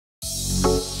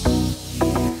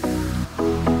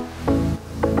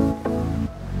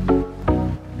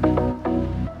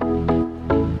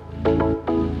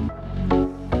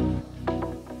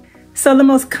So the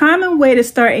most common way to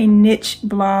start a niche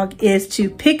blog is to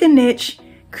pick a niche,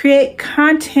 create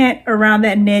content around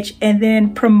that niche, and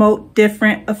then promote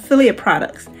different affiliate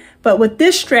products. But with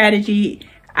this strategy,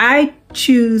 I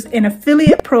choose an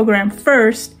affiliate program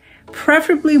first,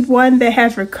 preferably one that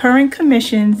has recurring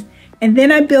commissions, and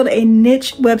then I build a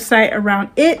niche website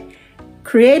around it,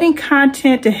 creating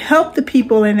content to help the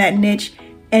people in that niche,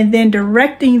 and then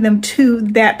directing them to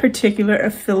that particular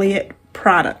affiliate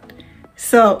product.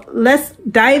 So let's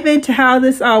dive into how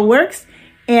this all works.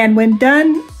 And when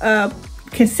done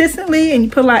consistently, and you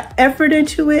put a lot of effort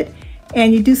into it,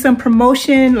 and you do some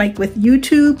promotion like with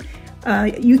YouTube,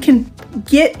 you can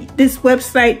get this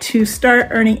website to start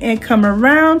earning income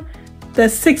around the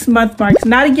 6-month mark. It's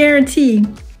not a guarantee,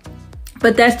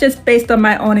 but that's just based on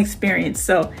my own experience.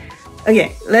 So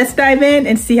okay, let's dive in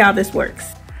and see how this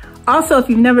works. Also, if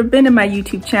you've never been to my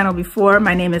YouTube channel before,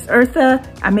 my name is Eartha.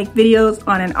 I make videos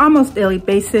on an almost daily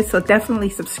basis, so definitely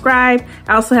subscribe.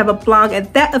 I also have a blog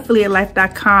at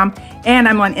thataffiliatelife.com, and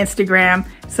I'm on Instagram,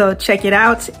 so check it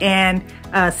out and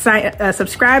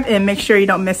subscribe, and make sure you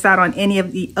don't miss out on any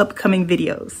of the upcoming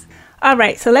videos. All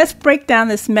right, so let's break down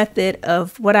this method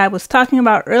of what I was talking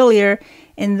about earlier,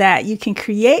 in that you can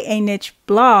create a niche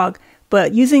blog,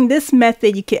 but using this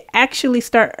method, you can actually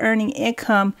start earning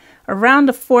income around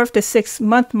the 4th to 6th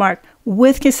month mark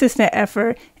with consistent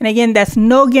effort. And again, that's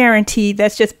no guarantee.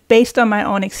 That's just based on my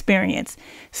own experience.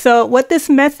 So what this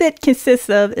method consists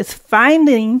of is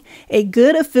finding a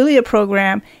good affiliate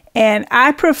program. And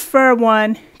I prefer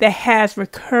one that has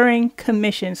recurring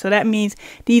commissions. So that means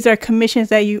these are commissions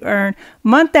that you earn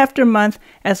month after month,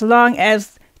 as long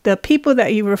as the people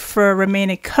that you refer remain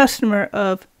a customer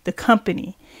of the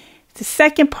company. The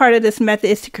second part of this method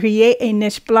is to create a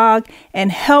niche blog and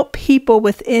help people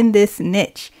within this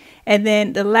niche. And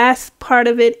then the last part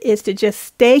of it is to just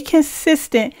stay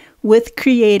consistent with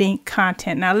creating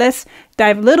content. Now let's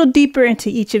dive a little deeper into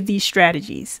each of these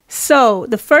strategies. So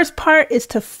the first part is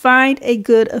to find a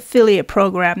good affiliate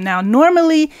program. Now,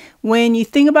 normally when you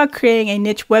think about creating a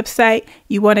niche website,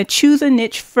 you want to choose a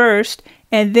niche first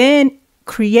and then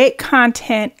create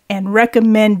content and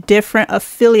recommend different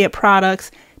affiliate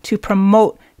products to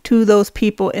promote to those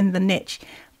people in the niche.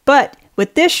 But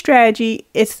with this strategy,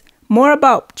 it's more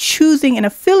about choosing an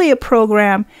affiliate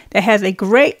program that has a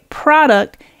great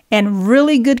product and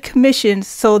really good commissions,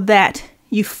 so that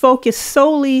you focus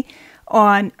solely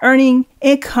on earning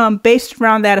income based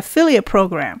around that affiliate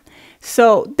program.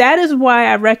 So that is why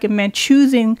I recommend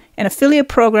choosing an affiliate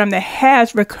program that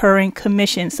has recurring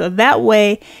commissions. So that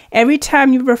way, every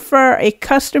time you refer a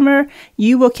customer,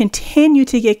 you will continue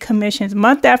to get commissions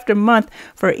month after month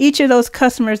for each of those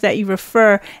customers that you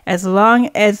refer, as long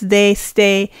as they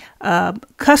stay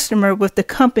customer with the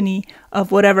company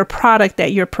of whatever product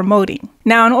that you're promoting.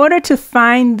 Now, in order to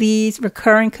find these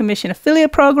recurring commission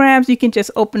affiliate programs, you can just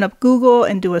open up Google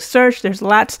and do a search. There's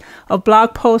lots of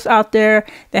blog posts out there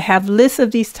that have lists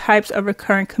of these types of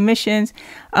recurring commissions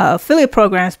affiliate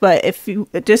programs. But if you,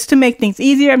 just to make things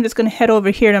easier, I'm just going to head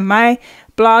over here to my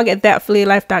blog at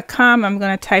thataffiliatelife.com. I'm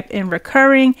going to type in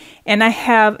recurring, and I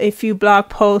have a few blog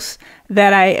posts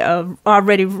that I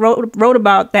already wrote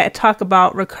about that talk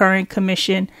about recurring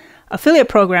commission affiliate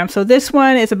programs. So this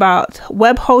one is about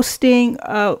web hosting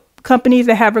companies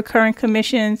that have recurring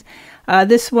commissions.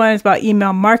 This one is about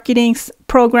email marketing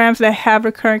programs that have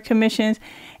recurring commissions.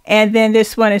 And then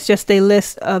this one is just a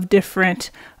list of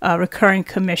different recurring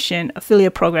commission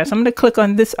affiliate programs. So I'm going to click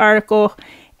on this article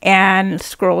and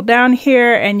scroll down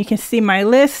here, and you can see my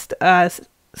list.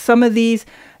 Some of these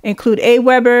include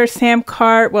Aweber,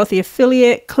 Samcart, Wealthy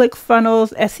Affiliate,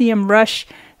 ClickFunnels, SEMrush,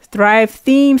 Thrive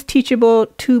Themes, Teachable,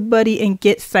 TubeBuddy, and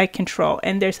Get Site Control.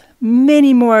 And there's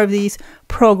many more of these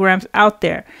programs out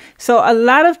there. So a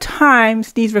lot of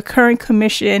times these recurring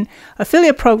commission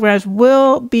affiliate programs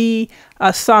will be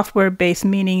software based,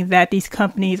 meaning that these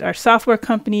companies are software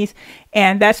companies.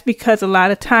 And that's because a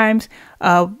lot of times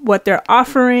what they're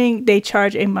offering, they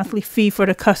charge a monthly fee for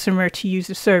the customer to use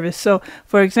the service. So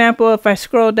for example, if I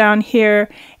scroll down here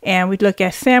and we look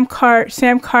at Samcart,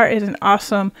 Samcart is an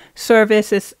awesome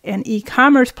service. It's an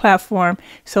e-commerce platform.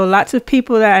 So lots of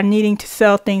people that are needing to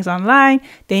sell things online,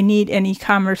 they need an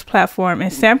e-commerce platform,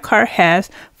 and Samcart has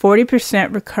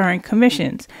 40% recurring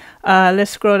commissions.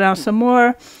 Let's scroll down some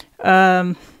more.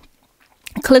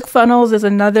 ClickFunnels is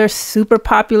another super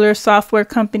popular software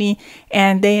company,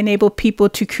 and they enable people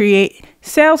to create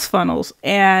sales funnels,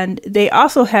 and they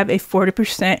also have a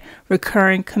 40%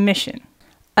 recurring commission.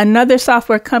 Another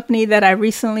software company that I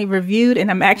recently reviewed,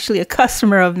 and I'm actually a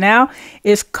customer of now,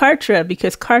 is Kartra,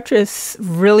 because Kartra is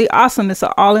really awesome. It's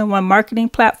an all-in-one marketing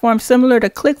platform similar to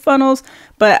ClickFunnels,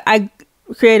 but I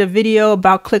create a video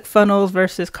about ClickFunnels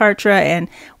versus Kartra and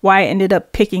why I ended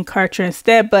up picking Kartra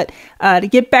instead. But to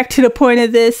get back to the point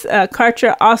of this,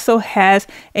 Kartra also has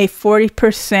a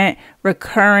 40%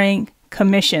 recurring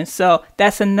commission. So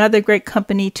that's another great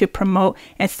company to promote.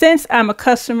 And since I'm a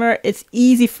customer, it's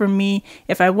easy for me,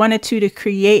 if I wanted to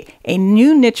create a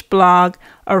new niche blog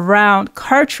around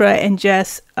Kartra and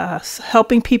just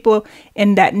helping people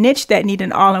in that niche that need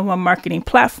an all-in-one marketing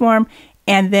platform,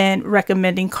 and then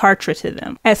recommending Kartra to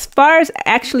them. As far as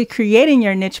actually creating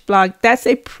your niche blog, that's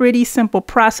a pretty simple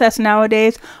process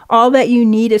nowadays. All that you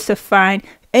need is to find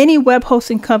any web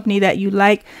hosting company that you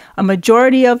like. A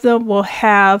majority of them will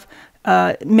have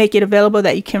make it available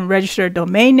that you can register a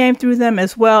domain name through them,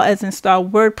 as well as install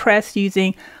WordPress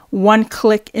using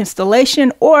one-click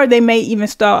installation, or they may even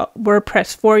install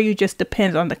WordPress for you. Just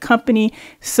depends on the company.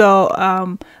 So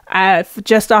I've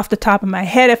just off the top of my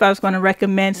head, if I was going to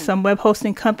recommend some web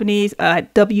hosting companies,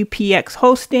 WPX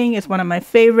Hosting is one of my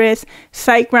favorites.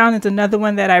 SiteGround is another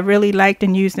one that I really liked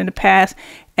and used in the past,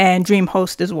 and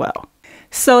DreamHost as well.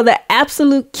 So the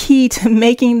absolute key to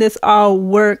making this all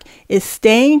work is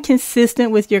staying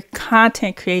consistent with your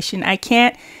content creation. I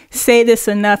can't say this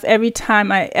enough. Every time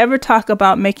I ever talk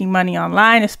about making money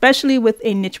online, especially with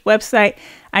a niche website,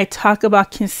 I talk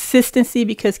about consistency,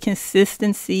 because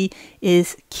consistency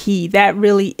is key. That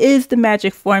really is the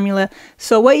magic formula.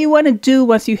 So what you want to do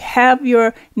once you have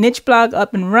your niche blog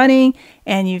up and running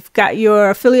and you've got your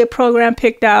affiliate program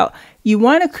picked out, you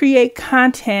want to create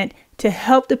content to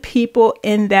help the people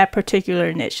in that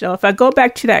particular niche. So if I go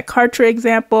back to that Kartra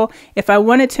example, if I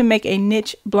wanted to make a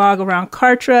niche blog around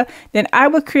Kartra, then I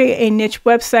would create a niche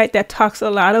website that talks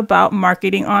a lot about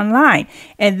marketing online.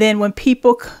 And then when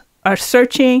people are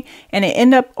searching and they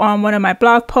end up on one of my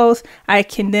blog posts, I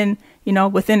can then,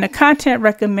 within the content,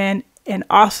 recommend an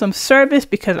awesome service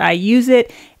because I use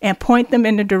it, and point them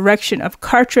in the direction of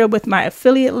Kartra with my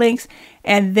affiliate links.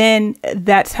 And then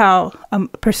that's how a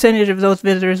percentage of those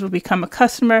visitors will become a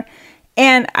customer,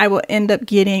 and I will end up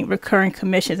getting recurring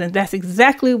commissions. And that's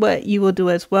exactly what you will do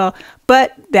as well.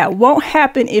 But that won't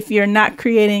happen if you're not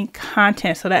creating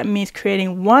content. So that means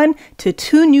creating 1 to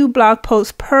 2 new blog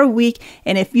posts per week.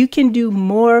 And if you can do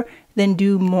more, then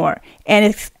do more. And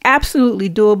it's absolutely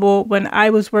doable. When I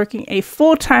was working a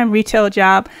full-time retail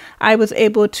job, I was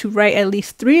able to write at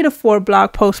least 3 to 4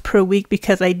 blog posts per week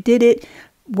because I did it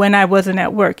when I wasn't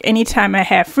at work. Anytime I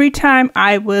had free time,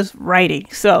 I was writing.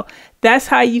 So that's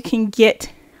how you can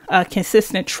get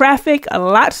consistent traffic a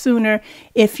lot sooner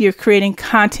if you're creating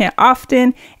content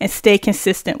often and stay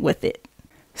consistent with it.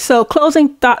 So closing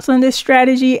thoughts on this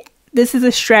strategy. This is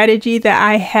a strategy that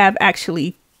I have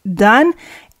actually done.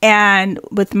 And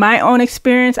with my own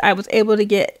experience, I was able to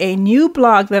get a new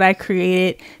blog that I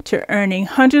created to earning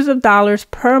hundreds of dollars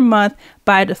per month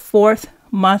by the 4th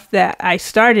month that I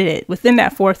started it, within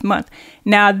that 4th month.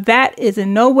 Now, that is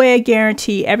in no way a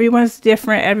guarantee. Everyone's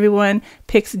different. Everyone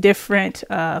picks different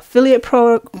affiliate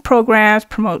programs,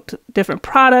 promote different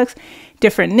products,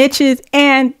 different niches,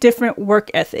 and different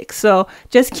work ethics. So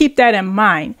just keep that in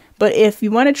mind. But if you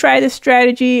want to try this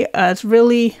strategy, it's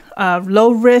really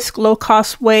low risk, low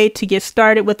cost way to get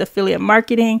started with affiliate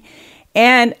marketing.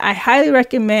 And I highly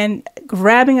recommend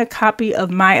grabbing a copy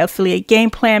of my affiliate game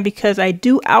plan, because I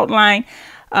do outline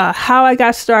how I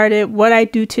got started, what I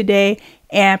do today,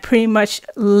 and pretty much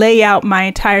lay out my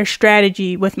entire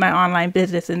strategy with my online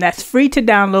business. And that's free to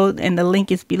download, and the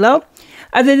link is below.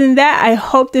 Other than that, I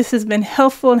hope this has been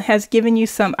helpful and has given you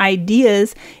some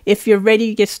ideas if you're ready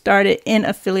to get started in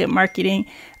affiliate marketing.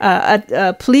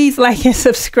 Please like and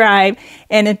subscribe.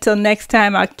 And until next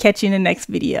time, I'll catch you in the next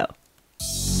video.